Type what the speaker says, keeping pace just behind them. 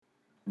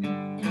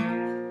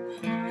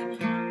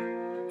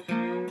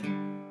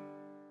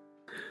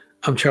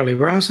I'm Charlie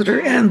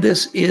Rossiter, and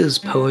this is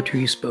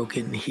Poetry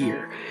Spoken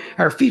Here.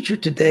 Our feature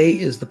today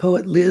is the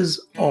poet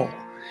Liz Aul.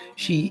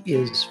 She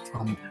is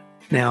from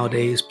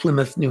nowadays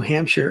Plymouth, New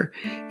Hampshire.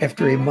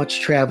 After a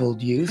much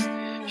traveled youth,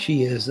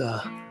 she is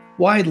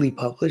widely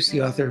published,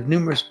 the author of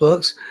numerous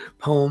books,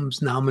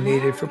 poems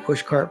nominated for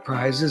pushcart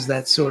prizes,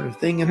 that sort of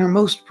thing. And her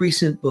most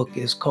recent book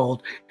is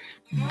called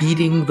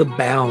Beating the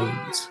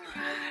Bounds.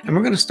 And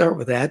we're going to start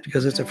with that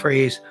because it's a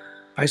phrase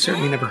I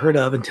certainly never heard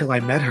of until I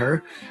met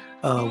her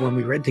when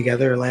we read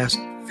together last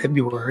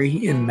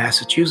February in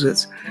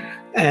Massachusetts.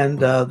 And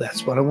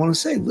that's what I want to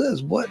say.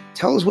 Liz,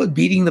 tell us what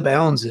Beating the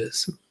Bounds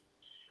is.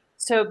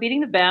 So Beating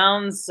the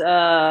Bounds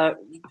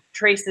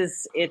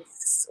traces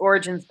its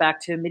origins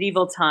back to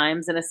medieval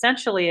times, and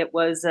essentially it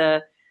was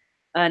an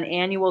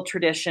annual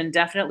tradition,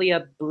 definitely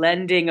a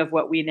blending of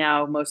what we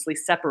now mostly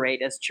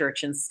separate as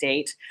church and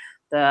state.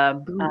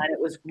 It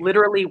was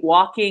literally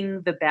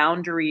walking the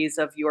boundaries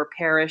of your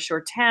parish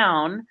or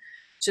town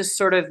to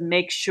sort of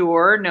make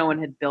sure no one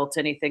had built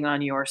anything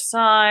on your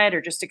side,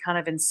 or just to kind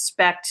of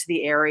inspect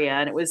the area.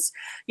 And it was,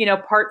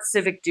 part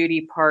civic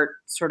duty, part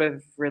sort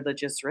of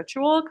religious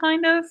ritual,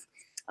 kind of.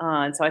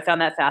 And so I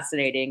found that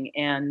fascinating.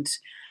 And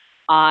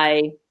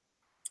I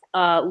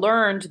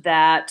learned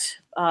that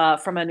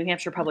from a New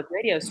Hampshire Public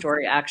Radio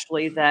story,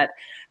 actually, that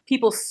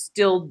people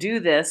still do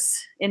this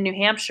in New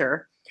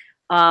Hampshire,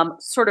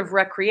 sort of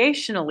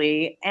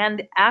recreationally.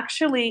 And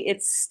actually,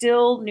 it's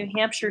still New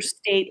Hampshire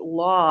state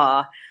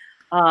law.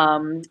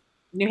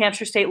 New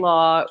Hampshire state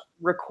law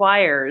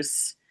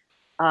requires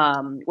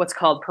what's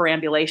called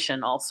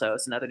perambulation, also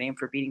is another name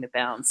for beating the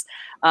bounds.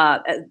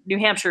 New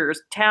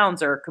Hampshire's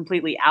towns are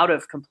completely out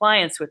of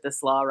compliance with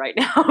this law right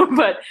now,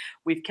 but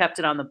we've kept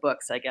it on the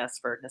books, I guess,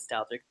 for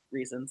nostalgic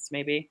reasons,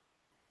 maybe.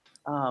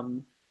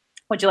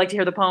 Would you like to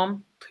hear the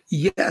poem?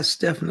 Yes,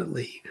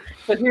 definitely.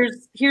 So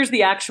here's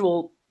the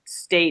actual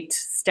state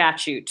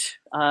statute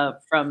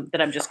from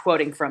that I'm just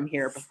quoting from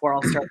here before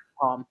I'll start the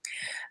poem.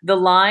 The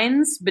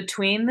lines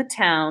between the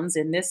towns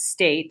in this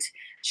state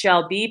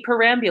shall be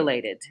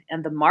perambulated,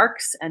 and the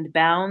marks and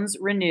bounds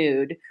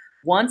renewed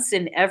once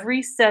in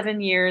every 7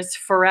 years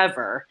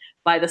forever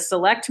by the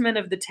selectmen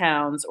of the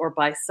towns, or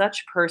by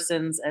such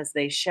persons as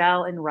they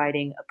shall in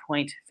writing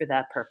appoint for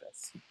that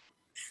purpose.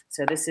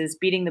 So this is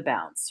Beating the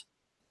Bounds.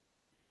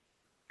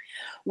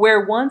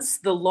 Where once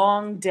the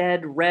long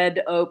dead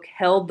red oak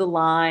held the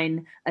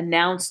line,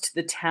 announced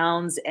the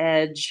town's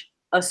edge,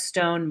 a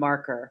stone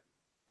marker.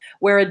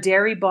 Where a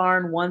dairy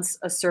barn once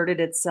asserted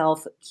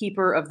itself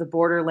keeper of the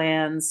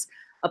borderlands,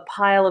 a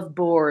pile of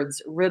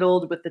boards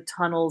riddled with the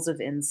tunnels of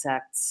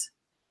insects.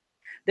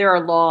 There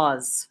are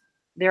laws.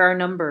 There are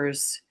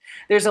numbers.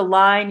 There's a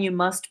line you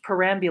must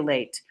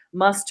perambulate,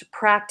 must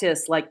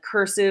practice like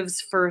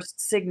cursive's first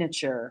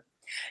signature.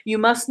 You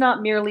must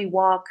not merely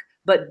walk,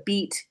 but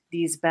beat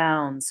these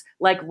bounds,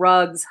 like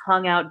rugs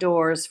hung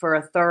outdoors for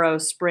a thorough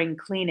spring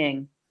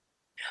cleaning,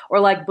 or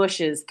like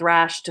bushes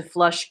thrashed to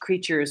flush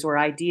creatures or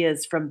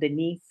ideas from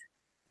beneath,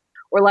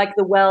 or like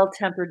the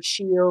well-tempered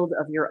shield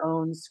of your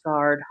own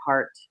scarred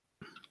heart.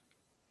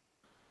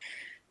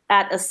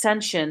 At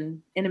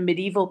Ascension, in a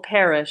medieval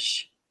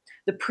parish,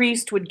 the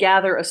priest would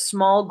gather a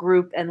small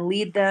group and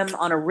lead them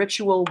on a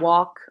ritual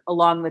walk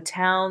along the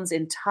town's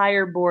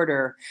entire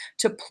border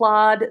to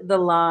plod the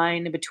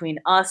line between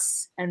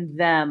us and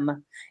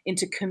them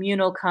into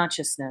communal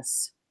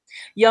consciousness.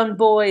 Young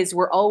boys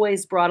were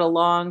always brought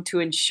along to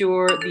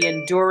ensure the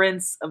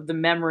endurance of the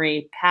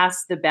memory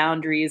past the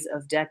boundaries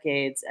of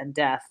decades and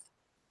death.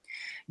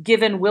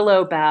 Given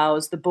willow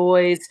boughs, the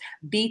boys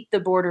beat the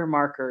border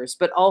markers,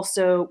 but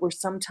also were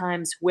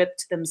sometimes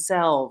whipped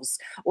themselves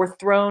or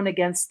thrown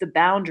against the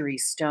boundary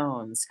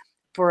stones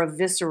for a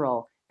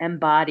visceral,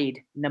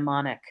 embodied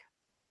mnemonic.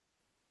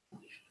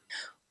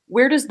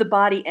 Where does the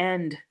body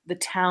end, the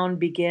town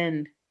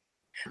begin?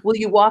 Will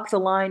you walk the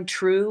line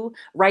true,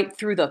 right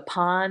through the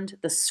pond,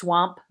 the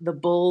swamp, the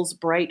bull's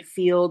bright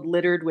field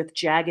littered with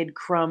jagged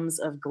crumbs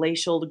of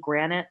glacial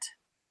granite?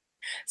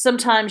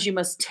 Sometimes you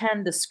must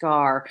tend the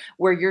scar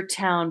where your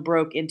town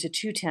broke into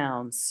two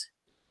towns.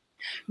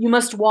 You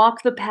must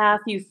walk the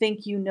path you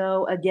think you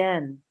know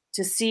again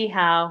to see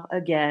how,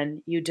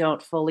 again, you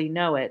don't fully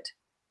know it.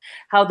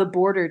 How the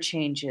border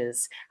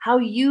changes, how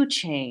you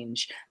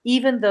change,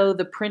 even though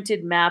the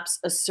printed maps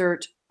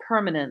assert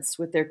permanence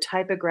with their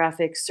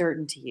typographic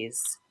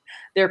certainties,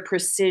 their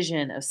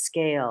precision of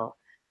scale,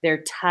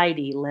 their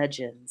tidy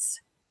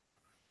legends.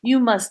 You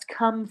must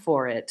come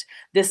for it,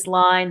 this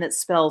line that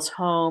spells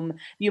home.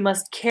 You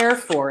must care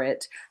for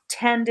it,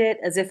 tend it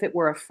as if it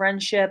were a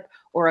friendship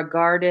or a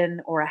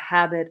garden or a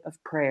habit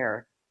of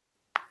prayer.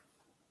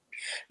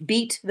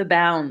 Beat the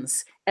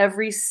bounds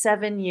every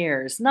 7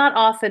 years, not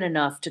often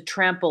enough to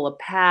trample a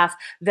path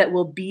that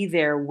will be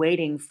there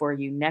waiting for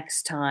you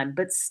next time,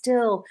 but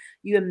still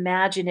you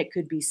imagine it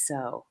could be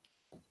so.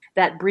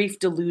 That brief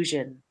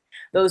delusion,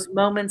 those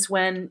moments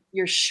when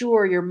you're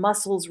sure your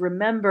muscles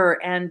remember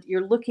and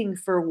you're looking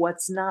for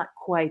what's not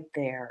quite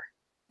there.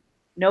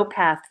 No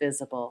path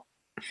visible,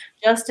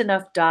 just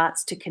enough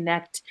dots to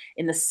connect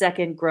in the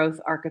second growth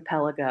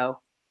archipelago.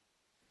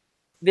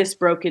 This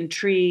broken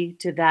tree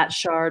to that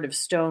shard of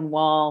stone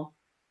wall,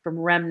 from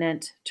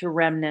remnant to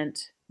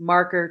remnant,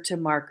 marker to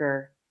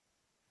marker,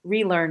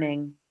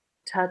 relearning,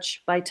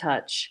 touch by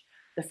touch,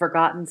 the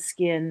forgotten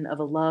skin of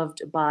a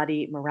loved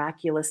body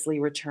miraculously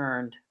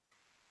returned.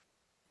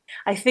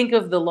 I think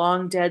of the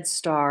long dead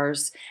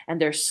stars and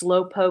their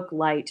slowpoke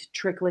light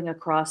trickling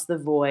across the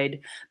void,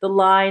 the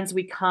lines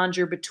we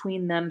conjure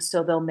between them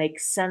so they'll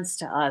make sense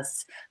to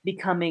us,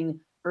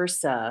 becoming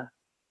Ursa,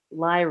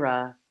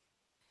 Lyra.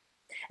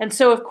 And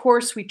so, of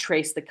course, we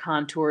trace the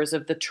contours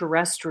of the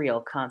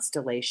terrestrial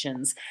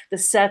constellations, the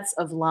sets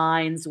of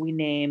lines we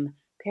name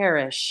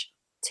parish,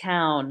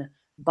 town,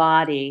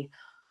 body,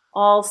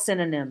 all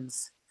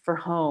synonyms for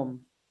home.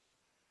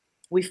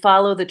 We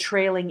follow the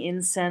trailing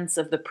incense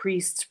of the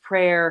priest's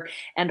prayer,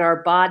 and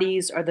our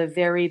bodies are the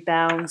very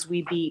bounds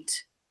we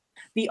beat,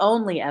 the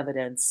only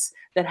evidence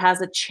that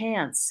has a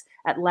chance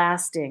at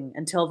lasting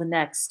until the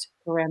next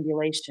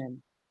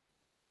perambulation.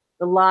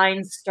 The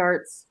line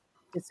starts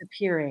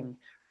disappearing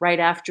right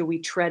after we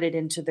tread it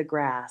into the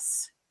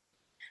grass.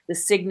 The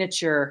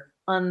signature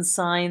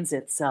unsigns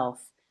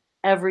itself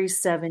every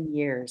 7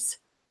 years,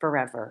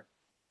 forever.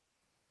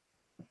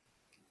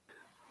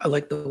 I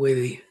like the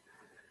way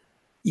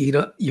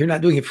you're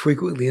not doing it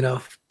frequently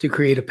enough to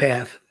create a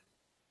path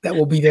that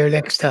will be there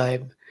next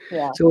time.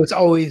 Yeah. So it's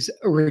always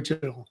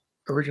original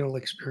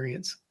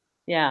experience.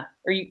 Yeah.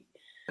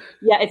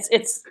 Yeah,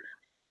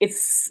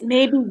 it's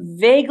maybe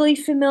vaguely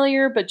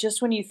familiar, but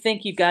just when you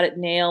think you got it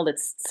nailed,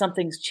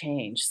 something's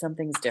changed,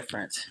 something's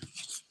different.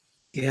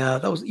 Yeah,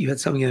 you had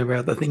something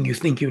about the thing you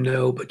think you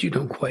know, but you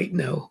don't quite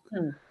know.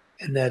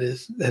 And that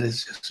is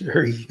just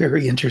very,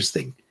 very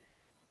interesting.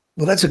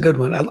 Well, that's a good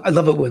one. I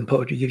love it when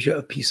poetry gives you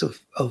a piece of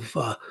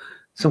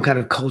some kind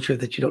of culture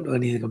that you don't know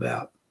anything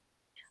about.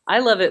 I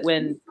love it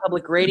when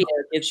public radio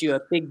gives you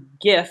a big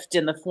gift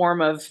in the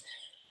form of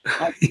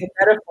a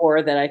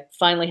metaphor that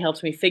finally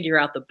helped me figure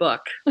out the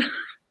book.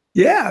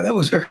 Yeah, that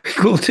was very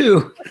cool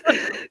too.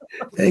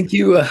 Thank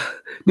you,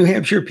 New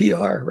Hampshire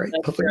PR, right?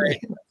 That's right.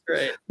 That's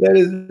right. That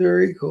is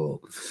very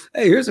cool.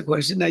 Hey, here's a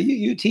question. Now,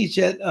 you teach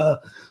at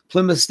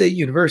Plymouth State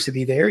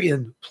University there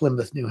in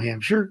Plymouth, New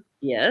Hampshire.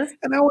 Yes.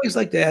 And I always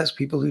like to ask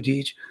people who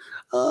teach,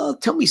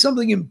 tell me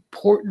something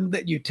important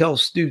that you tell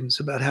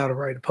students about how to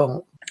write a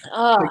poem.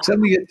 Like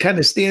something that kind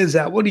of stands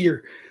out. What are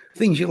your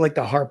things you like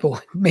to harp on,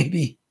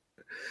 maybe?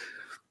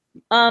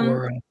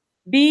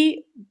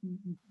 Be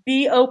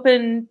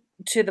open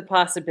to the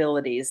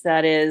possibilities.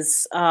 That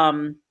is,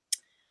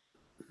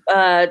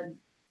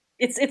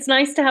 it's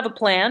nice to have a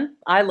plan.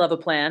 I love a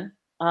plan.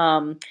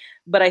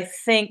 But I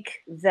think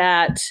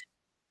that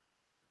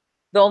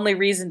the only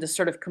reason to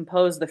sort of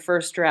compose the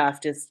first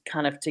draft is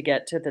kind of to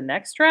get to the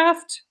next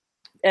draft.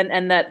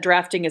 And that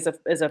drafting is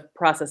a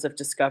process of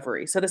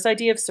discovery. So this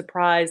idea of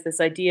surprise, this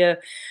idea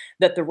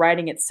that the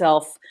writing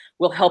itself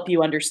will help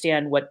you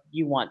understand what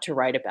you want to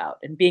write about,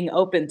 and being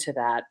open to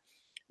that,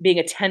 being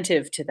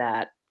attentive to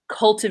that,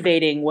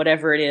 cultivating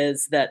whatever it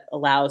is that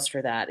allows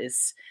for that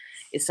is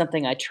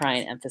something I try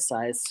and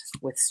emphasize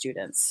with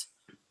students.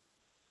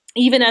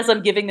 Even as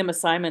I'm giving them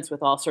assignments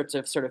with all sorts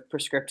of sort of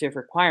prescriptive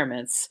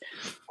requirements,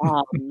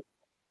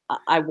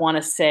 I want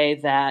to say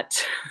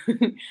that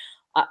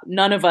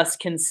none of us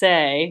can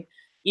say,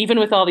 even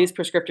with all these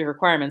prescriptive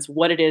requirements,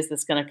 what it is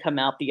that's going to come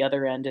out the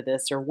other end of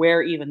this, or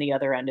where even the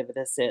other end of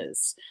this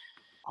is.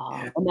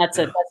 And that's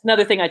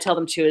another thing I tell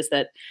them too, is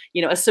that,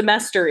 a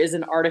semester is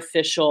an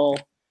artificial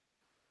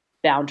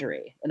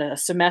boundary, and a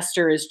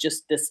semester is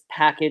just this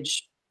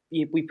package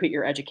we put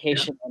your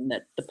education in,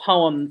 that the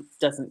poem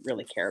doesn't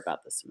really care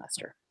about the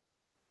semester.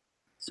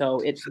 So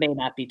it may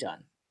not be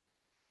done.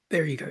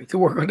 There you go. You can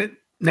work on it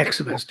next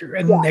semester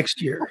and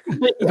next year,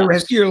 the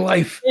rest of your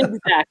life.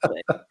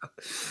 Exactly.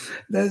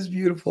 That's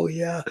beautiful.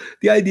 Yeah.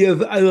 The idea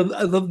of, I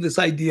love this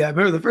idea. I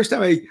remember the first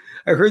time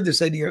I heard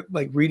this idea,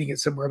 like reading it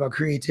somewhere about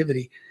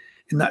creativity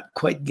and not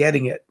quite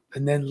getting it.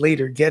 And then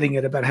later getting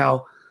it about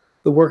how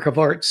the work of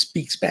art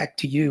speaks back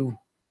to you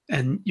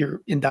and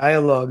you're in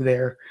dialogue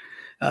there,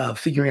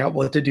 figuring out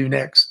what to do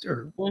next,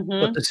 or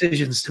what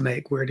decisions to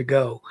make, where to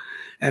go.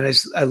 And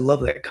I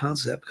love that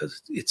concept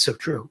because it's so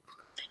true.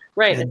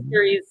 Right.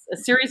 A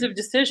series of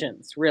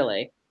decisions,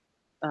 really,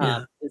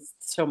 is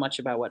so much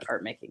about what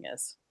art making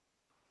is.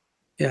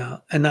 Yeah.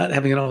 And not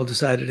having it all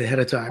decided ahead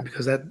of time,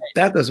 because that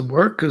doesn't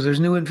work, because there's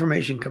new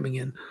information coming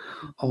in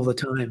all the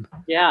time.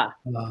 Yeah.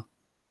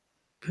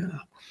 Yeah.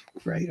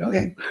 Right.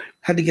 Okay.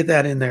 Had to get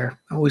that in there.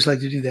 I always like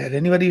to do that.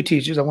 Anybody who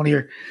teaches, I want to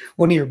hear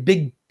one of your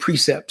big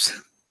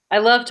precepts. I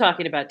love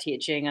talking about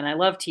teaching, and I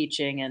love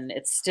teaching, and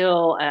it's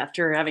still,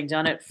 after having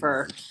done it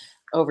for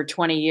over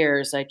 20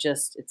 years, it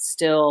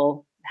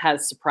still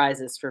has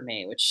surprises for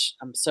me, which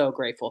I'm so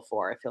grateful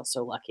for. I feel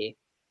so lucky.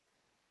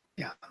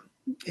 Yeah.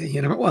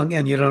 Well,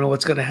 again, you don't know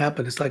what's going to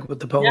happen. It's like with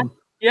the poem.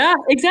 Yeah,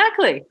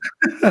 exactly.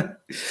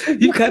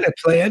 You kind of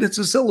plan. It's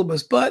a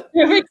syllabus, but.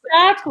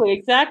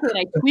 Exactly. And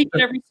I tweak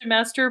it every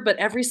semester, but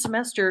every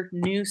semester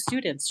new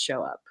students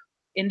show up.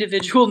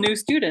 individual new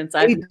students.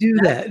 They do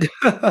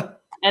that.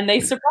 And they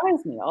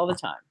surprise me all the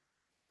time.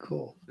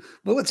 Cool.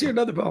 Well, let's hear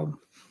another poem.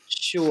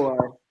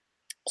 Sure.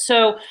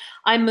 So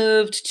I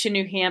moved to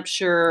New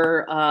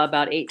Hampshire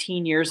about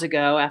 18 years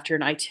ago after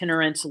an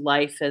itinerant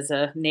life as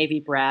a Navy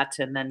brat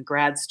and then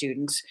grad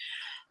student.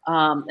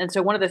 And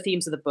so one of the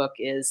themes of the book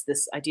is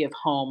this idea of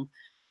home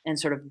and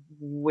sort of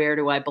where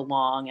do I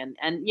belong,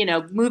 and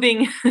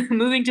moving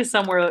moving to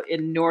somewhere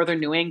in northern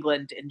New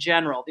England in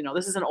general.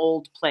 This is an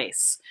old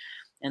place,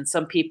 and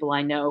some people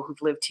I know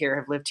who've lived here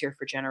have lived here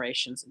for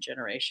generations and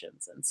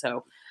generations. And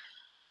so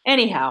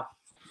anyhow,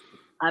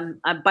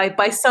 I'm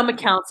by some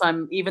accounts,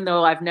 even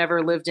though I've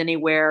never lived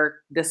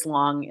anywhere this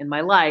long in my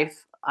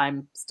life,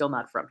 I'm still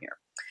not from here.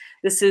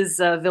 This is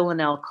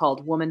Villanelle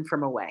called Woman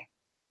from Away.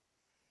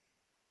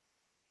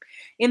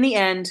 In the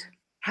end,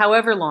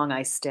 however long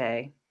I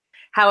stay,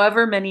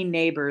 however many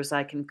neighbors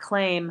I can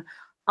claim,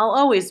 I'll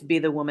always be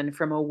the woman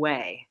from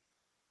away,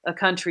 a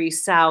country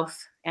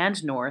south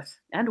and north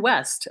and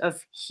west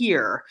of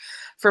here,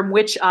 from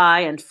which I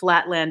and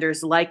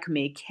flatlanders like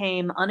me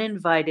came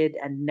uninvited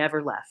and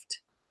never left.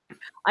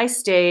 I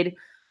stayed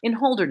in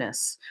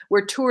Holderness,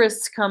 where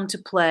tourists come to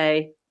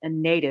play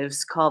and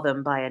natives call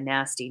them by a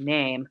nasty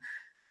name,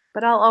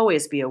 but I'll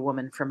always be a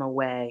woman from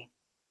away,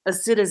 a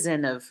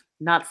citizen of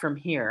not from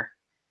here.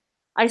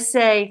 I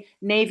say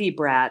Navy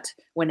brat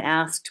when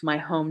asked my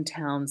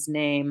hometown's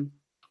name.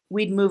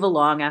 We'd move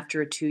along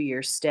after a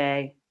 2-year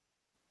stay.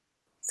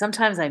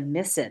 Sometimes I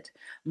miss it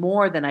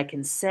more than I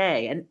can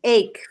say, an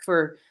ache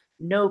for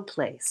no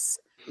place,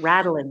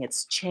 rattling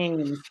its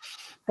chains,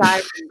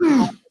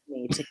 calling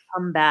me to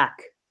come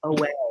back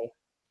away.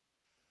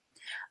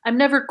 I'm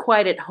never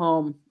quite at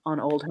home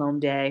on Old Home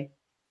Day.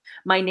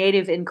 My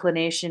native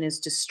inclination is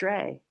to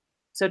stray,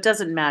 so it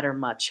doesn't matter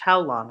much how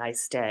long I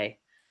stay.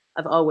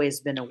 I've always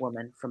been a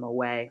woman from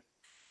away.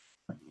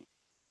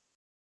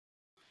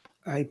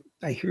 I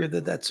hear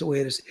that that's the way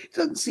it is. It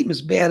doesn't seem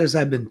as bad as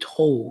I've been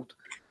told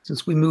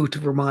since we moved to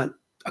Vermont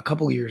a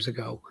couple of years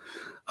ago.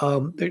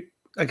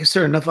 I guess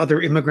there are enough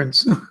other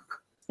immigrants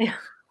Yeah.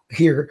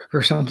 here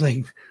or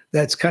something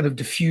that's kind of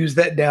diffused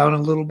that down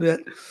a little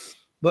bit.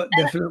 But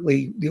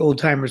definitely the old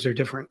timers are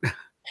different.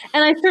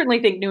 And I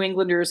certainly think New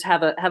Englanders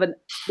there's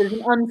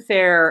an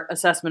unfair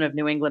assessment of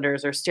New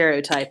Englanders or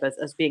stereotype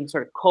as being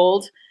sort of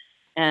cold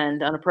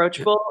and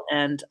unapproachable,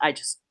 and I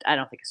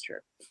don't think it's true.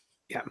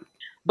 Yeah.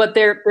 But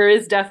there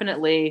is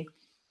definitely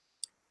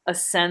a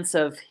sense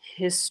of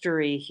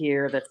history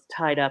here that's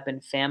tied up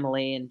in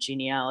family and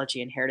genealogy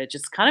and heritage.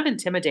 It's kind of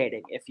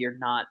intimidating if you're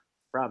not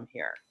from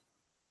here.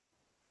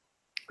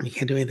 You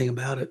can't do anything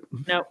about it.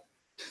 No.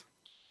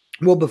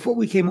 Well, before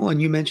we came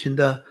on, you mentioned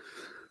the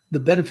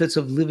benefits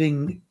of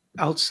living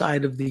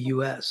outside of the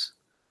U.S.,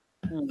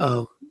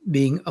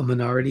 being a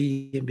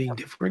minority and being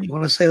different. You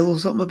want to say a little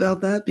something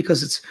about that?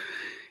 Because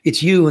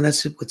it's you, and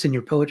that's what's in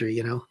your poetry,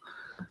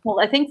 Well,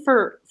 I think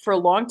for a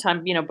long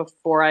time,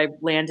 before I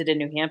landed in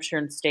New Hampshire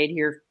and stayed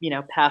here,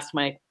 past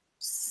my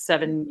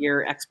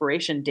 7-year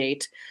expiration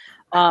date,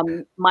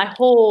 my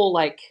whole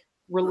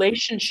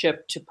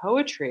relationship to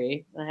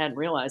poetry, I hadn't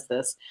realized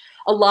this,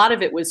 a lot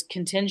of it was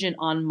contingent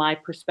on my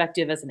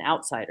perspective as an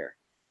outsider,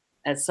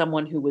 as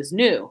someone who was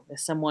new,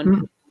 as someone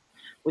who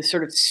was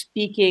sort of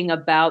speaking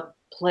about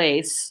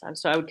place.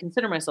 So I would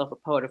consider myself a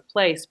poet of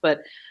place,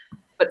 but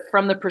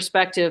from the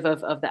perspective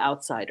of the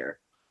outsider.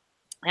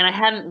 And I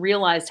hadn't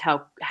realized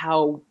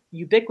how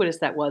ubiquitous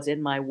that was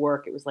in my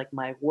work. It was like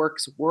my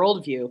work's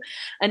worldview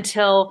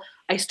until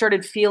I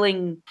started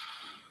feeling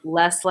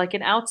less like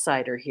an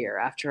outsider here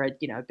after I'd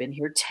been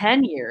here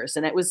 10 years.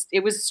 And it was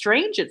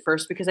strange at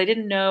first because I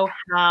didn't know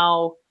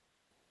how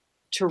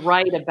to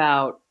write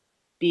about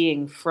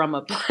being from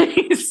a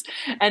place.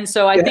 And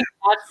so I think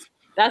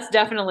that's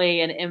definitely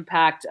an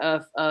impact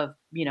of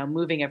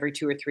moving every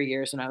 2 or 3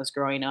 years when I was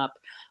growing up.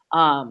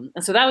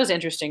 And so that was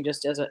interesting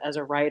just as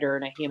a writer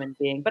and a human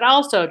being, but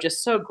also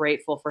just so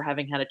grateful for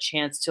having had a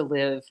chance to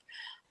live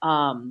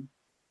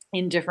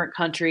in different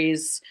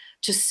countries,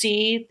 to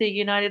see the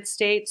United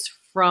States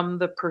from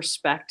the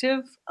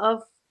perspective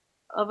of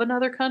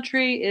another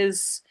country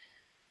is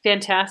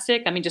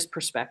fantastic. I mean, just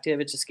perspective,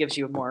 it just gives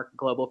you a more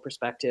global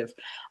perspective.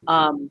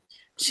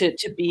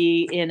 To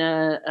be in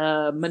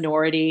a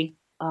minority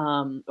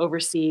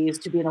overseas,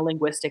 to be in a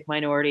linguistic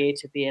minority,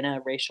 to be in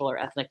a racial or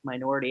ethnic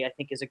minority, I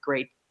think is a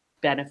great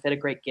benefit, a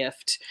great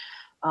gift,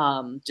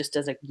 just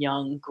as a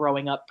young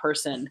growing up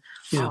person.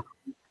 Yeah.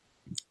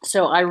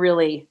 So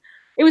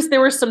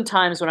there were some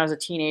times when I was a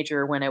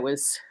teenager when it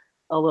was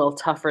a little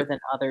tougher than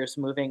others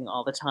moving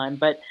all the time,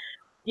 but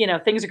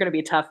things are going to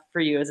be tough for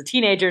you as a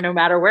teenager, no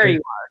matter where you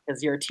are,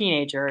 because you're a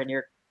teenager and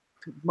you're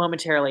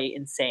momentarily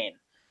insane.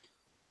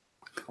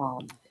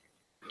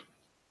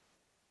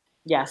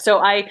 Yeah,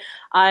 so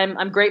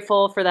I'm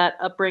grateful for that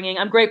upbringing.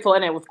 I'm grateful,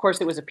 and of course,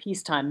 it was a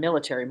peacetime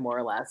military, more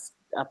or less,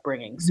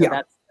 upbringing. So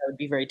that would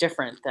be very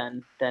different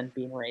than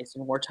being raised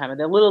in wartime. And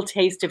the little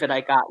taste of it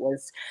I got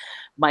was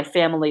my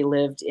family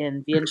lived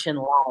in Vientiane,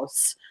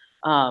 Laos,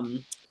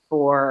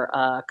 for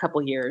a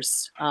couple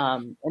years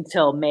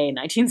until May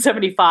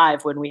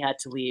 1975, when we had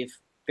to leave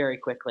very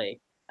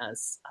quickly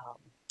as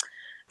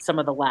some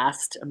of the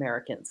last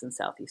Americans in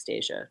Southeast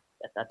Asia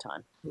at that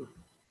time.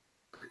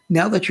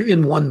 Now that you're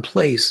in one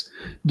place,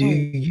 do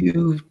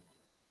you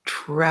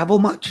travel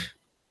much?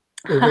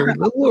 Or very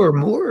little or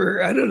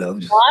more? I don't know.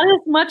 Not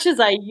as much as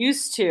I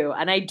used to,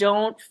 and I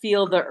don't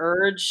feel the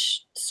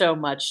urge so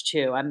much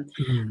to.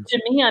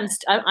 To me,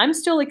 I'm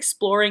still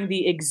exploring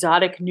the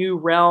exotic new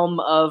realm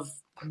of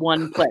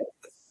one place.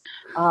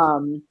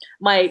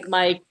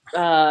 My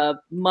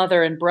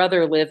mother and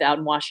brother live out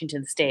in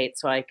Washington State,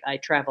 so I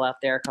travel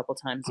out there a couple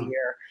times a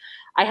year.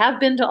 I have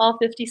been to all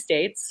 50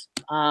 states,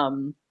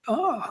 and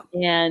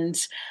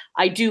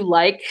I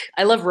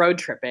love road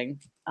tripping.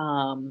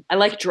 I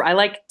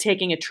like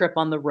taking a trip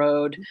on the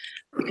road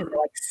because I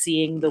like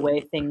seeing the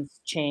way things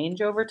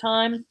change over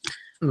time.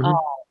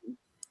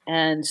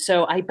 And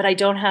so but I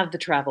don't have the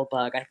travel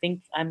bug. I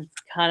think I'm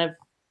kind of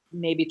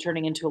maybe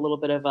turning into a little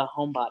bit of a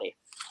homebody.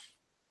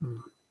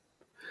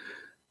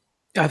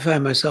 I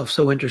find myself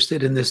so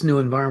interested in this new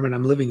environment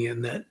I'm living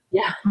in that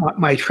Yeah.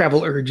 my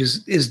travel urge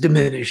is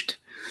diminished.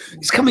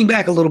 It's coming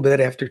back a little bit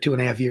after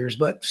 2.5 years,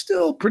 but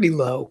still pretty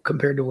low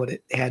compared to what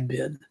it had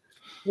been.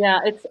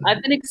 Yeah,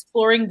 I've been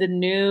exploring the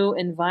new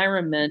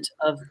environment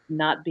of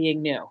not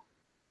being new.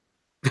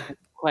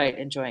 Quite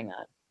enjoying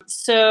that.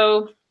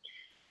 So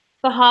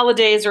the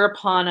holidays are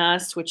upon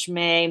us, which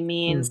may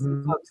mean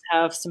some folks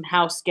have some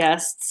house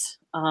guests.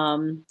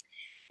 And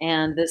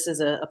this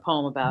is a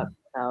poem about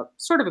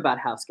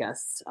house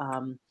guests.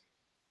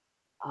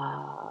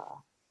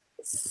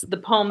 The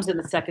poems in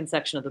the second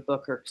section of the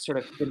book are sort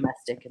of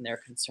domestic in their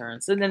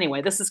concerns. And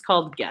anyway, this is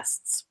called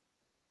Guests.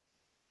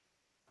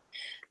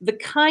 The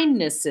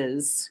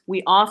kindnesses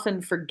we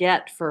often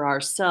forget for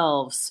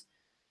ourselves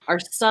are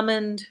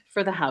summoned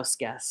for the house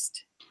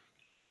guest.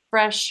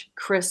 Fresh,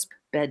 crisp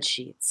bed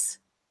sheets,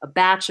 a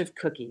batch of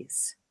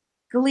cookies,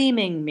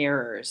 gleaming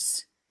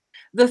mirrors.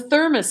 The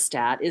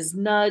thermostat is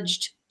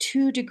nudged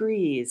 2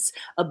 degrees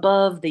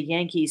above the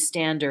Yankee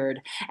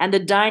standard, and the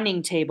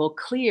dining table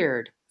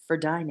cleared for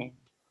dining.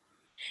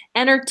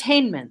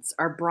 Entertainments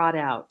are brought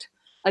out,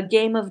 a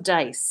game of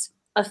dice,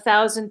 a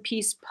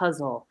 1,000-piece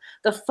puzzle,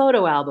 the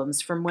photo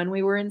albums from when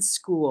we were in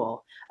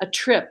school, a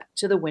trip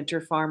to the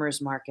winter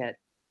farmers market.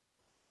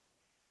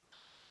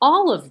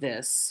 All of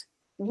this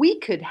we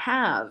could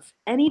have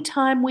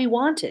anytime we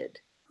wanted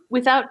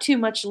without too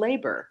much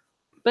labor.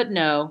 But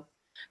no,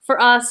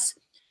 for us,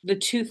 the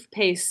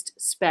toothpaste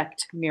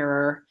specked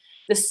mirror,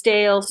 the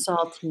stale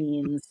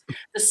saltines,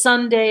 the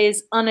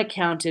Sundays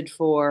unaccounted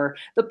for,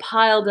 the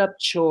piled up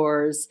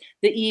chores,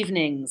 the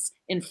evenings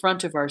in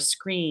front of our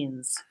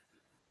screens.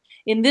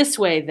 In this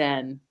way,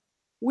 then,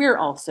 we're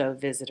also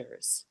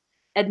visitors,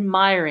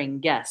 admiring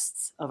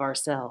guests of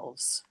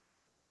ourselves.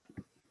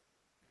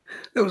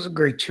 That was a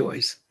great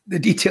choice. The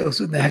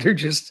details in that are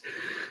just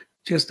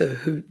a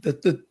hoot.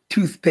 The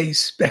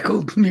toothpaste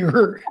speckled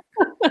mirror.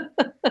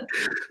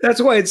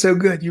 That's why it's so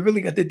good. You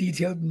really got the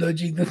detail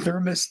nudging the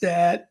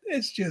thermostat.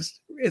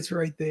 It's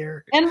right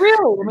there. And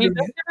really, I mean,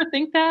 don't you ever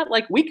think that?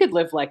 Like, we could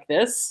live like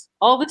this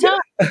all the time.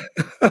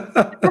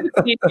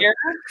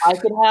 I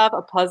could have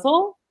a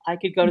puzzle. I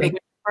could go to the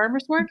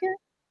farmer's market.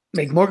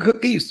 Make more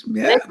cookies.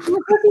 Yeah. Make more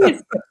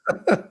cookies.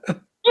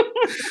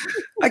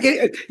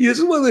 This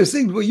is one of those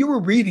things where you were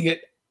reading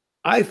it,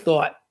 I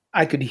thought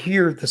I could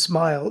hear the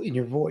smile in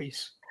your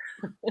voice.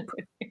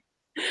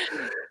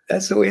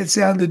 That's the way it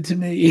sounded to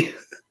me.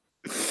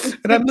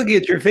 And I'm looking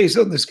at your face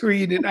on the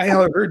screen, and I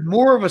heard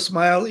more of a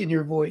smile in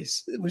your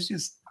voice. It was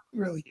just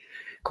really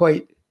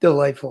quite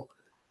delightful.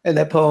 And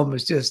that poem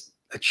was just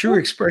a true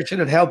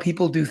expression of how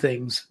people do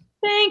things.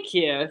 Thank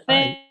you.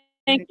 Thank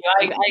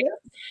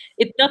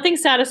you. Nothing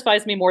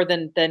satisfies me more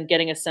than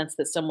getting a sense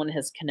that someone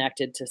has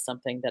connected to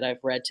something that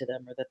I've read to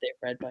them or that they've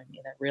read by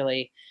me. That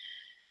really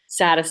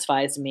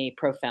satisfies me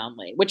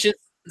profoundly, which is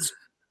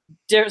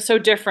so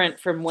different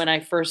from when I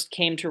first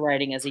came to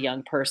writing as a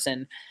young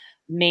person,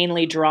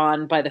 mainly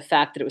drawn by the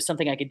fact that it was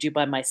something I could do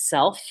by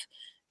myself.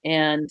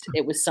 And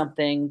it was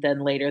something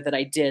then later that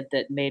I did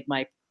that made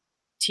my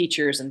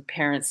teachers and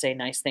parents say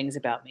nice things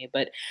about me.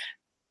 But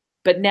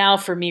now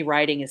for me,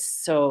 writing is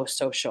so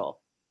social.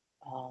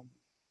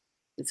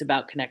 It's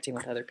about connecting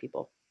with other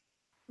people.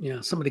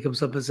 Yeah. Somebody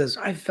comes up and says,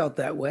 I felt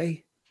that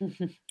way.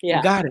 Yeah.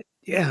 I got it.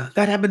 Yeah.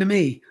 That happened to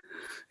me.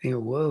 And you go,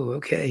 whoa,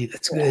 okay.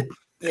 That's good.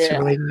 That's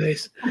really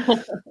nice.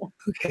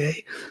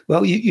 Okay.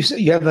 Well,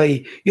 you have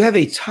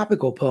a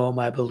topical poem,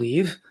 I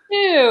believe.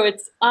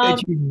 It's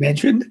that you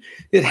mentioned.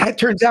 It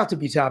turns out to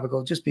be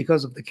topical just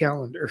because of the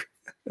calendar.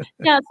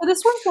 Yeah, so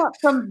this one's not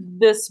from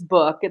this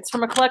book. It's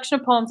from a collection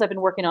of poems I've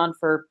been working on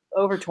for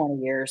over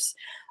 20 years,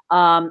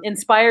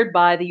 inspired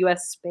by the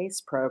U.S.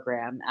 space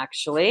program,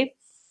 actually.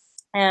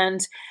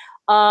 And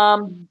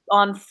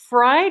on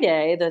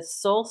Friday, the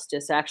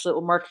solstice, actually, it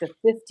will mark the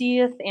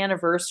 50th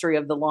anniversary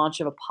of the launch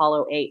of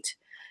Apollo 8,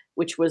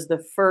 which was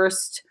the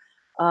first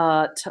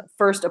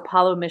first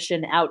Apollo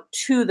mission out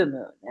to the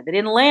moon. And they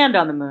didn't land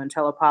on the moon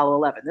until Apollo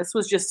 11. This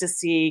was just to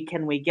see,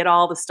 can we get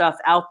all the stuff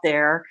out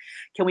there?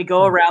 Can we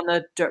go around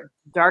the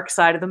dark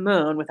side of the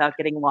moon without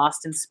getting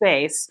lost in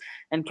space?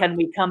 And can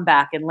we come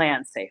back and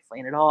land safely?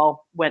 And it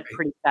all went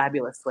pretty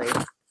fabulously.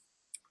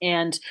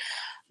 And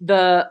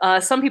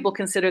some people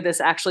consider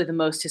this actually the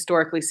most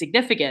historically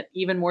significant,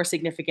 even more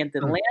significant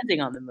than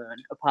landing on the moon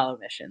Apollo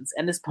missions.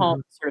 And this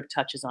poem sort of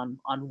touches on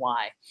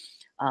why.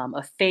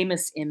 A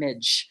famous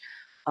image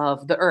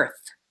of the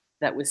Earth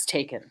that was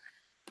taken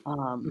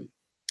on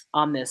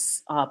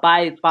this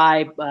by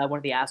one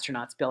of the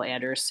astronauts, Bill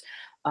Anders,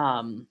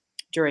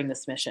 during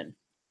this mission.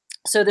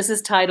 So this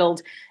is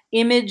titled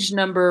Image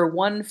Number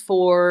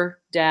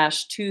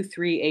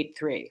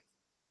 14-2383,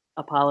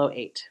 Apollo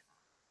 8.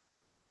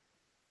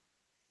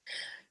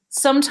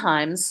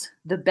 Sometimes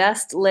the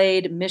best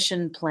laid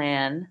mission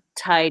plan,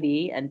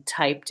 tidy and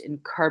typed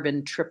in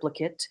carbon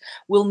triplicate,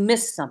 will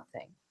miss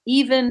something,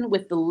 even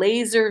with the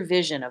laser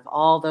vision of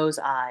all those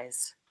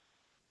eyes.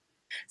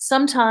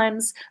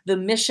 Sometimes the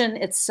mission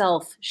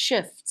itself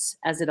shifts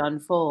as it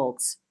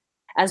unfolds,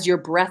 as you're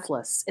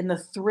breathless in the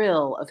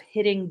thrill of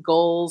hitting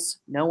goals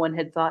no one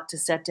had thought to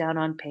set down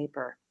on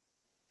paper.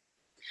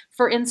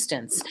 For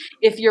instance,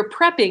 if you're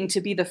prepping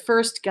to be the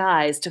first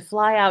guys to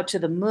fly out to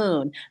the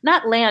moon,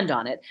 not land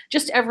on it,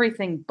 just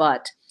everything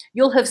but,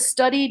 you'll have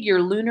studied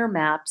your lunar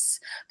maps,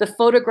 the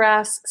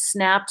photographs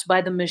snapped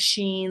by the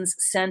machines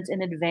sent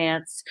in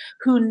advance,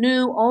 who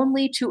knew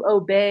only to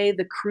obey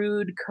the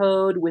crude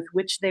code with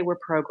which they were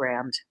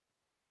programmed.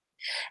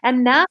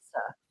 And NASA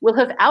will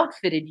have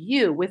outfitted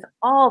you with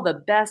all the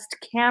best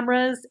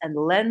cameras and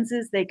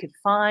lenses they could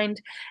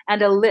find,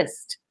 and a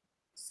list,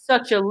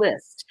 such a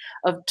list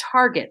of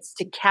targets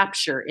to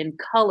capture in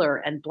color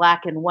and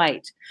black and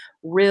white,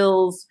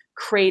 rills,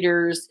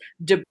 craters,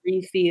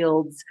 debris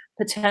fields,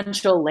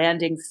 potential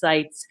landing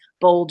sites,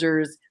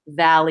 boulders,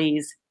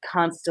 valleys,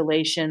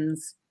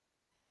 constellations.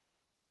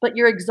 But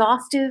your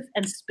exhaustive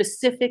and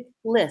specific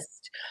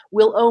list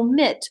will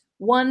omit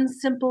one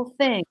simple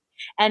thing,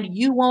 and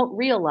you won't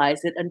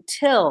realize it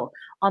until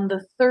on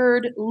the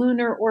third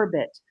lunar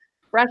orbit,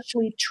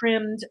 freshly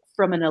trimmed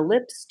from an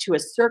ellipse to a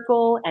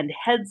circle and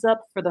heads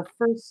up for the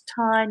first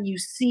time, you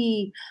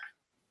see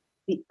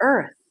the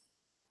Earth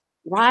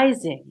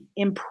rising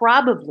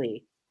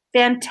improbably,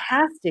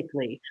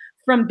 fantastically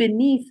from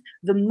beneath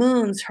the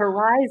moon's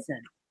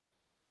horizon.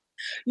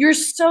 You're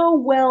so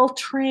well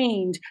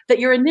trained that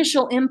your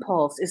initial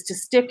impulse is to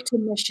stick to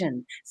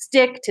mission,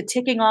 stick to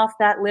ticking off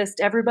that list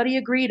everybody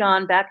agreed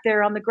on back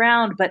there on the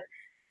ground. But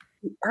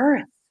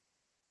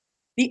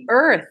the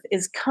Earth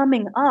is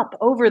coming up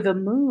over the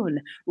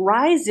moon,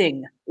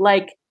 rising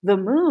like the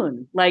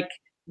moon, like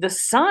the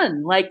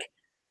sun, like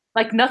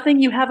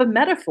nothing you have a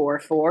metaphor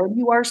for.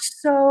 You are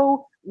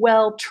so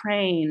well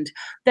trained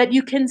that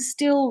you can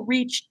still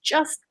reach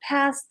just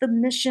past the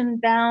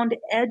mission-bound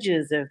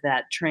edges of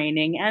that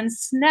training and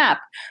snap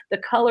the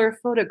color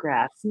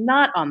photographs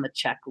not on the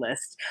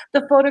checklist,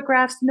 the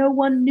photographs no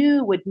one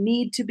knew would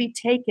need to be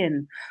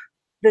taken,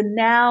 the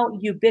now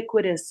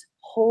ubiquitous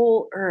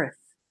whole Earth,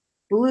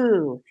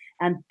 blue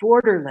and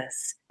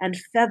borderless and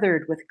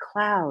feathered with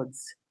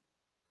clouds,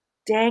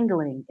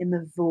 dangling in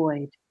the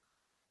void.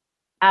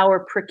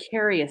 Our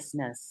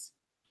precariousness,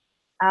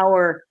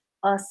 our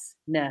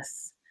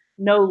usness,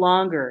 no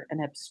longer an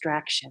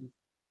abstraction.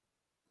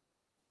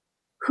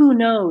 Who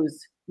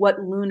knows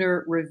what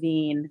lunar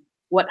ravine,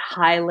 what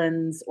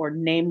highlands or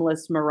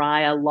nameless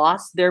Moriah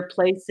lost their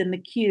place in the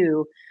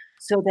queue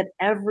so that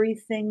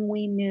everything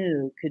we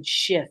knew could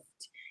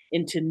shift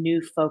into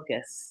new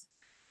focus,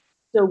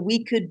 so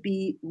we could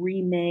be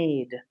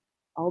remade,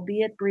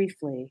 albeit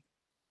briefly,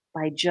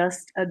 by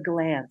just a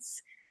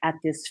glance at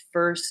this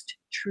first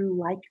true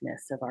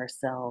likeness of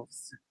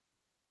ourselves.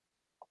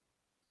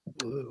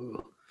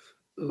 Ooh,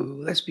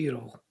 that's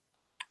beautiful.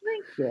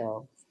 Thank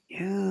you.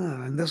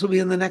 Yeah, and this will be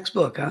in the next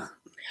book, huh?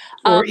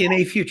 Or in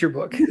a future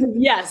book.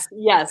 Yes,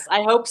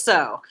 I hope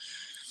so.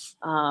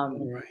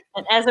 Right.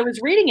 And as I was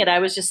reading it, I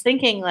was just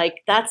thinking,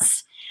 like, that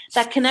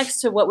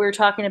connects to what we were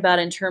talking about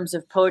in terms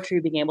of poetry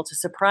being able to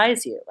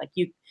surprise you. Like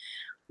you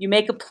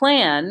make a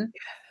plan,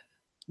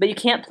 but you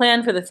can't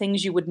plan for the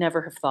things you would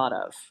never have thought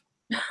of.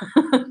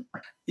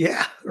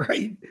 Yeah,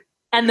 right.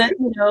 And then,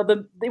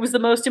 it was the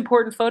most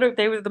important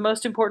they were the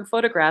most important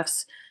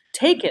photographs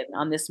taken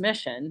on this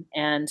mission,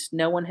 and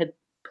no one had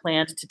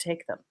planned to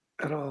take them.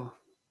 At all.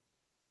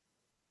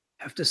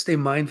 Have to stay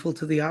mindful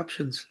to the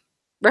options.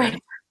 Right.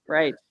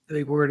 The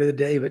big word of the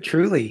day, but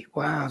truly,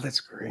 wow, that's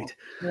great.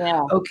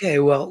 Yeah. Okay,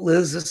 well,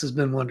 Liz, this has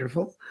been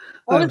wonderful.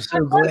 I'm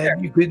so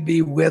glad you could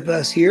be with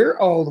us here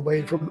all the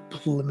way from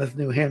Plymouth,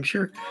 New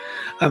Hampshire.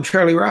 I'm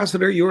Charlie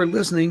Rossiter. You're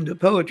listening to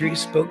Poetry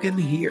Spoken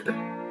Here.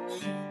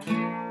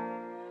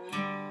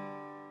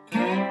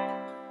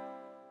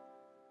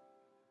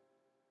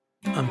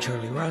 I'm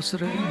Charlie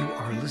Rossiter. You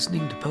are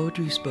listening to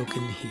Poetry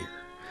Spoken Here.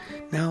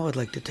 Now I'd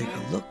like to take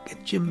a look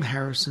at Jim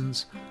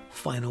Harrison's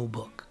final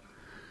book.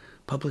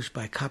 Published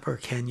by Copper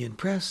Canyon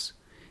Press,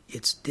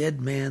 it's Dead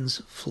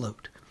Man's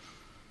Float.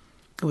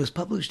 It was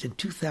published in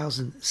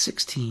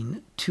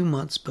 2016, 2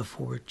 months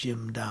before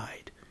Jim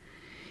died.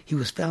 He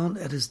was found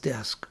at his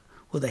desk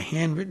with a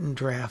handwritten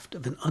draft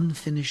of an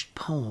unfinished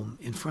poem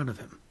in front of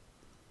him.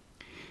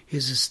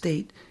 His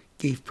estate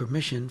gave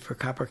permission for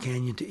Copper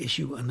Canyon to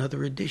issue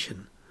another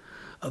edition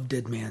of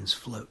Dead Man's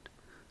Float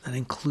that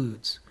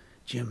includes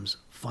Jim's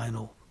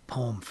final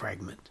poem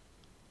fragment.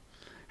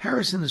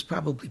 Harrison is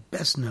probably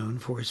best known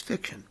for his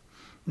fiction,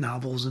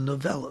 novels and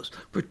novellas,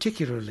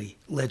 particularly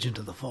Legend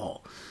of the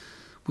Fall,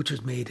 which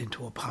was made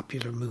into a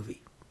popular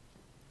movie.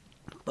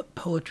 But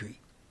poetry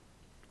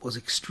was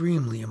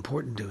extremely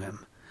important to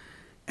him,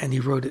 and he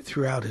wrote it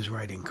throughout his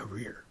writing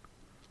career.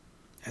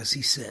 As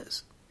he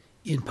says,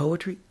 in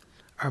poetry,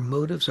 our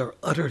motives are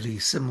utterly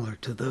similar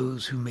to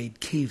those who made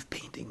cave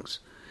paintings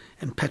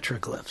and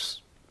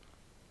petroglyphs.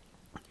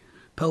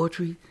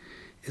 Poetry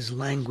is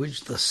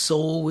language the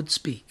soul would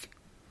speak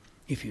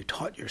if you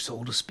taught your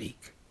soul to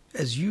speak.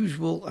 As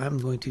usual, I'm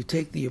going to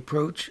take the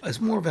approach as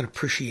more of an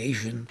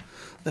appreciation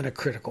than a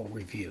critical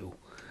review.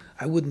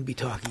 I wouldn't be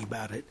talking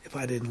about it if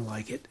I didn't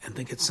like it and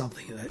think it's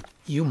something that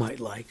you might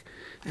like.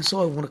 And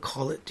so I want to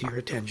call it to your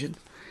attention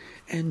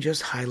and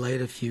just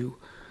highlight a few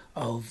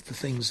of the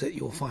things that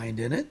you'll find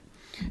in it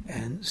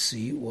and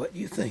see what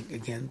you think.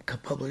 Again,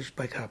 published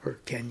by Copper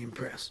Canyon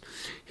Press.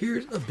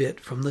 Here's a bit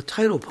from the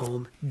title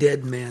poem,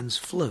 Dead Man's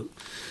Float.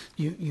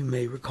 You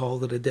may recall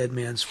that a dead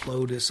man's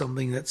float is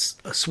something that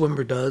a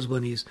swimmer does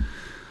when he's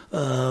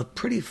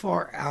pretty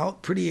far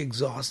out, pretty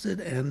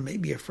exhausted, and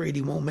maybe afraid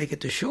he won't make it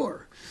to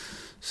shore.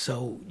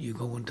 So you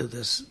go into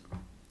this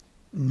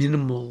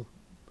minimal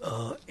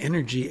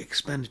energy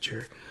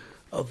expenditure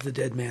of the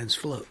dead man's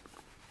float.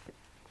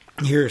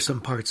 Here are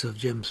some parts of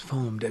Jim's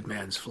poem, Dead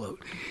Man's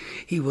Float.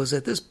 He was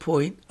at this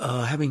point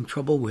having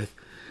trouble with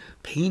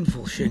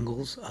painful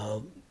shingles,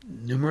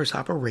 numerous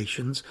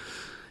operations,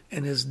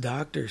 and his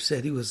doctor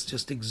said he was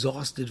just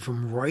exhausted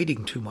from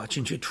writing too much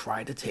and should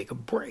try to take a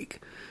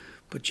break.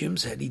 But Jim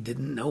said he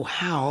didn't know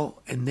how,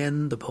 and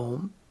then the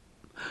poem.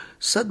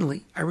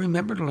 Suddenly, I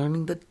remembered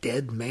learning the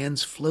dead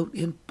man's float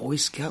in Boy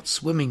Scout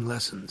swimming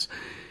lessons,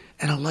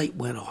 and a light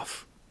went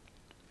off.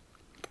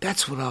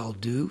 That's what I'll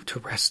do to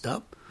rest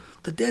up,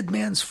 the dead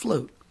man's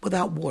float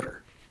without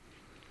water.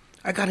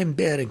 I got in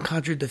bed and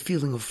conjured the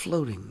feeling of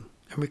floating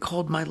and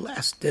recalled my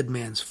last dead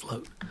man's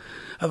float,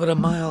 of it a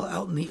mile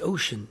out in the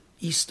ocean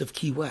east of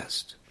Key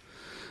West,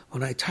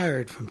 when I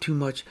tired from too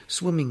much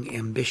swimming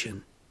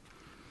ambition.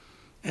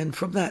 And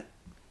from that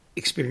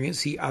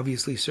experience, he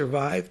obviously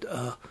survived,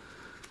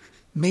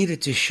 made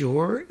it to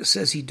shore,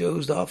 says he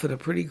dozed off and a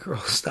pretty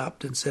girl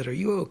stopped and said, "Are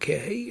you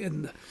okay?"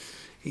 And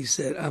he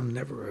said, "I'm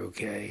never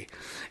okay,"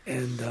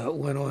 and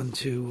went on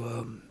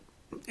to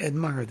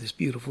admire this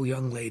beautiful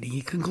young lady.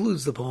 He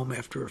concludes the poem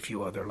after a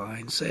few other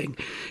lines saying,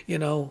 you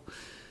know,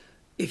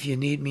 if you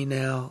need me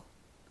now,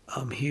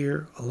 I'm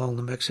here along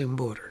the Mexican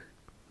border.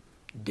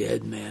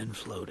 Dead man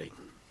floating.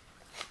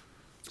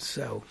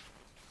 So,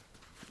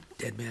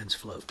 Dead Man's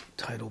Float,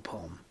 title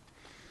poem.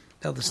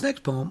 Now this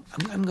next poem,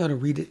 I'm going to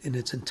read it in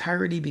its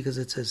entirety because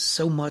it says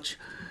so much,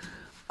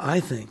 I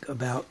think,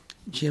 about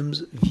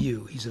Jim's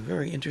view. He's a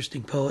very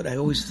interesting poet. I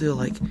always feel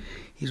like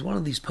he's one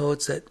of these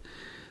poets that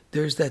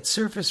there's that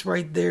surface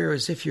right there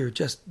as if you're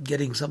just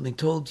getting something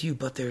told to you,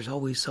 but there's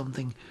always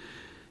something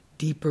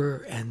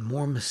deeper and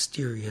more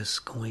mysterious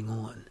going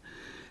on.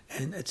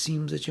 And it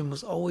seems that Jim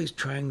was always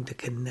trying to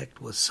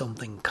connect with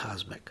something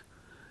cosmic.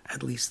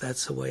 At least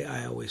that's the way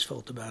I always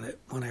felt about it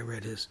when I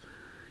read his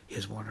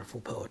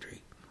wonderful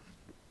poetry.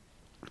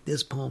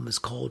 This poem is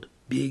called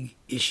Big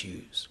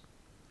Issues.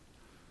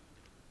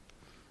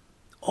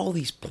 All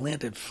these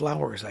planted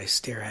flowers I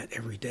stare at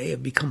every day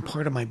have become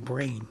part of my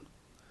brain.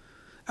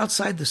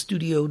 Outside the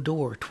studio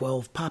door,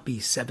 12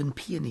 poppies, 7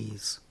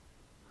 peonies.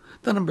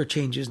 The number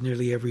changes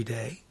nearly every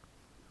day.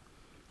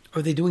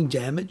 Are they doing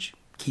damage,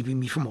 keeping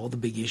me from all the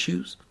big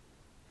issues?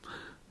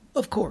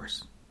 Of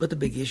course, but the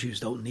big issues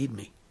don't need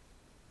me.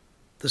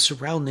 The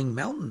surrounding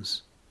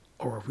mountains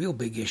are a real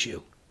big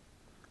issue.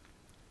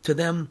 To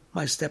them,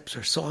 my steps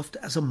are soft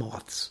as a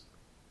moth's.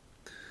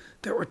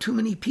 There are too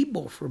many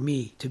people for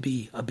me to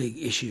be a big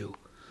issue.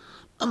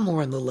 I'm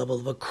more on the level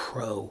of a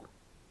crow.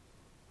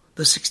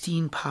 The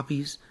 16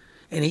 poppies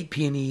and 8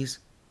 peonies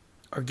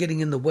are getting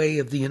in the way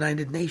of the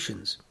United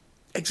Nations,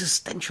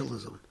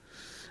 existentialism,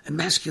 and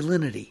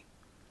masculinity.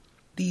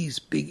 These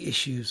big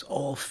issues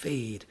all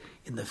fade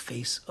in the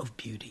face of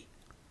beauty.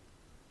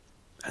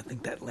 I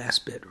think that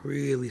last bit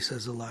really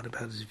says a lot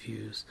about his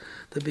views.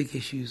 The big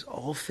issues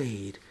all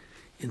fade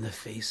in the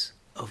face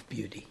of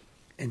beauty.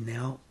 And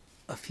now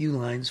a few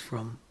lines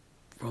from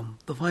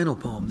the final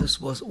poem.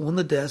 This was on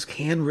the desk,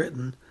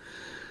 handwritten,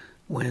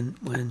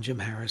 when Jim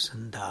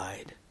Harrison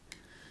died.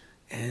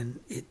 And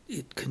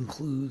it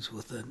concludes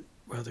with a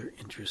rather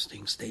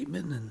interesting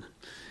statement, and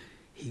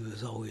he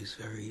was always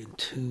very in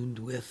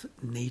tune with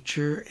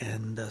nature,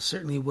 and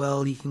certainly,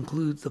 he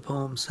concludes the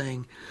poem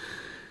saying,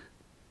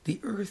 "The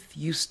earth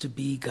used to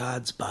be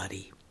God's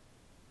body,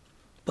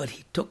 but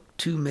he took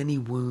too many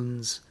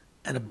wounds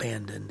and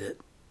abandoned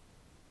it.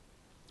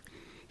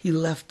 He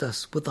left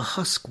us with a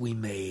husk we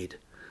made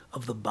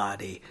of the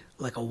body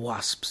like a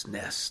wasp's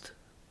nest.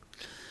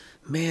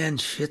 Man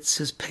shits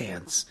his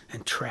pants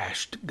and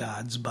trashed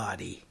God's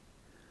body.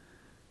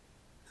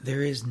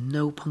 There is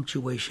no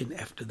punctuation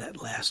after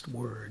that last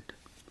word,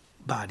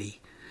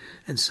 body.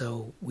 And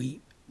so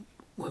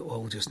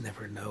we'll just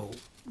never know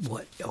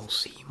what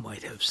else he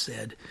might have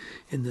said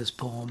in this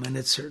poem. And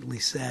it's certainly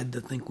sad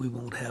to think we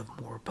won't have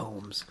more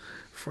poems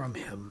from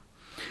him.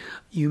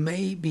 You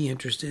may be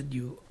interested,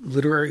 you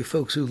literary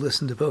folks who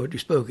listen to Poetry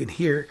Spoken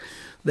Here,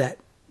 that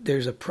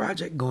there's a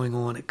project going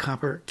on at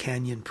Copper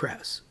Canyon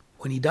Press.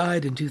 When he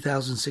died in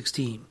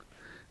 2016,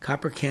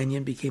 Copper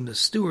Canyon became the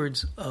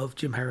stewards of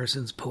Jim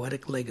Harrison's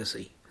poetic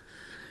legacy.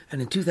 And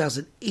in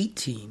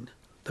 2018,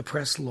 the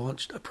press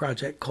launched a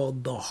project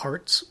called The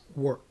Heart's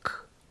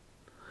Work.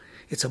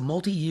 It's a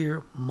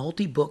multi-year,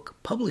 multi-book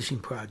publishing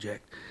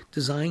project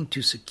designed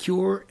to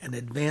secure and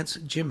advance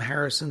Jim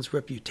Harrison's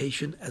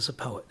reputation as a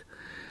poet.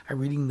 I'm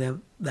reading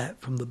that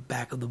from the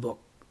back of the book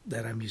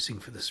that I'm using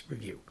for this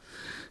review.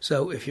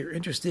 So if you're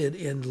interested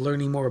in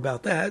learning more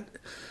about that,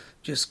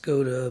 just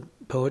go to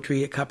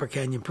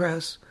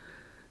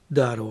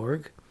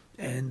poetry@coppercanyonpress.org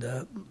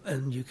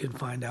and you can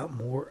find out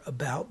more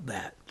about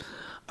that.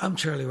 I'm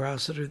Charlie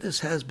Rossiter.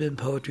 This has been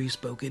Poetry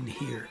Spoken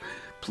Here.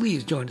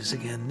 Please join us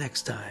again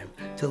next time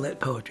to let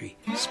poetry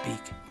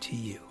speak to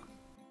you.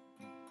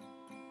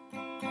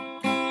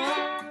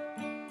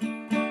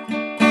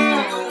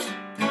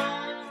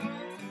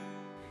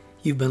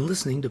 You've been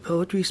listening to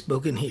Poetry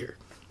Spoken Here.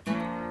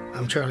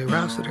 I'm Charlie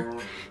Rossiter,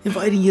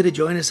 inviting you to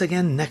join us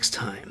again next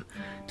time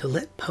to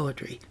let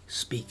poetry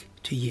speak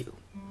to you.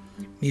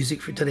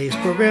 Music for today's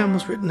program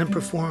was written and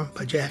performed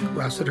by Jack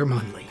Rossiter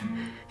Munley.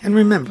 And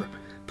remember,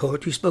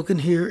 Poetry Spoken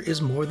Here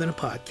is more than a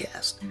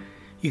podcast.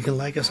 You can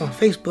like us on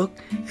Facebook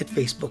at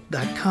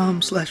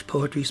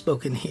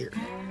facebook.com/poetryspokenhere.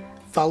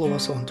 Follow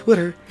us on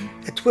Twitter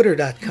at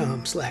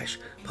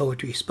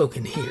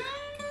twitter.com/poetryspokenhere.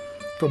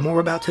 For more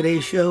about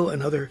today's show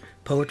and other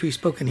Poetry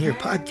Spoken Here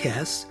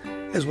podcasts,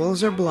 as well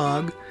as our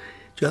blog,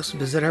 just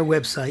visit our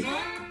website,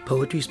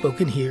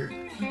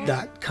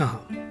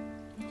 poetryspokenhere.com.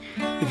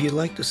 If you'd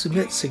like to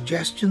submit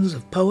suggestions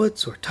of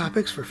poets or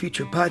topics for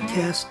future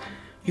podcasts,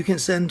 you can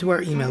send to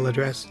our email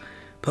address,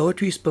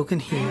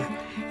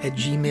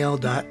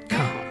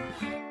 poetryspokenhere@gmail.com.